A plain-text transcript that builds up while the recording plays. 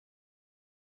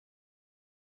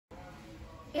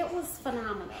It was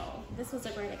phenomenal. This was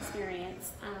a great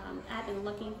experience. I've been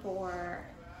looking for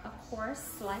a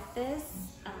course like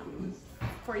this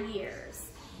for years,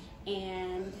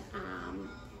 and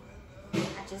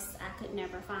I could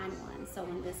never find one. So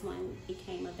when this one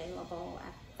became available,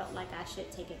 I felt like I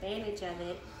should take advantage of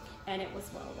it, and it was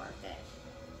well worth it.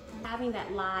 Having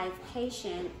that live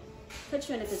patient puts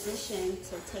you in a position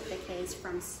to take the case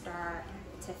from start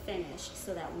to finish,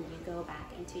 so that when you go back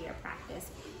into your practice,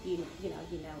 you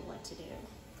know what to do.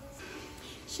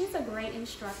 She's a great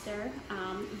instructor,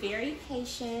 very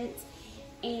patient,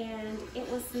 and it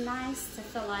was nice to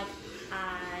feel like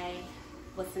I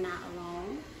was not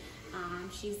alone.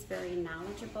 She's very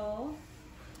knowledgeable,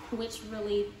 which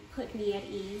really put me at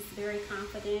ease, very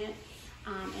confident.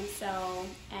 And so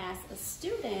as a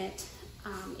student,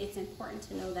 it's important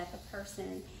to know that the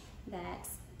person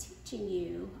that's teaching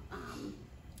you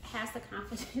has the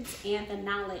confidence and the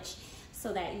knowledge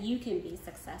so that you can be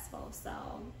successful. So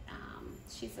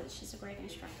she's a great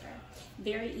instructor.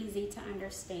 Very easy to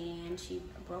understand. She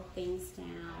broke things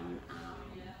down.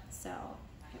 So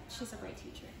she's a great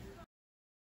teacher.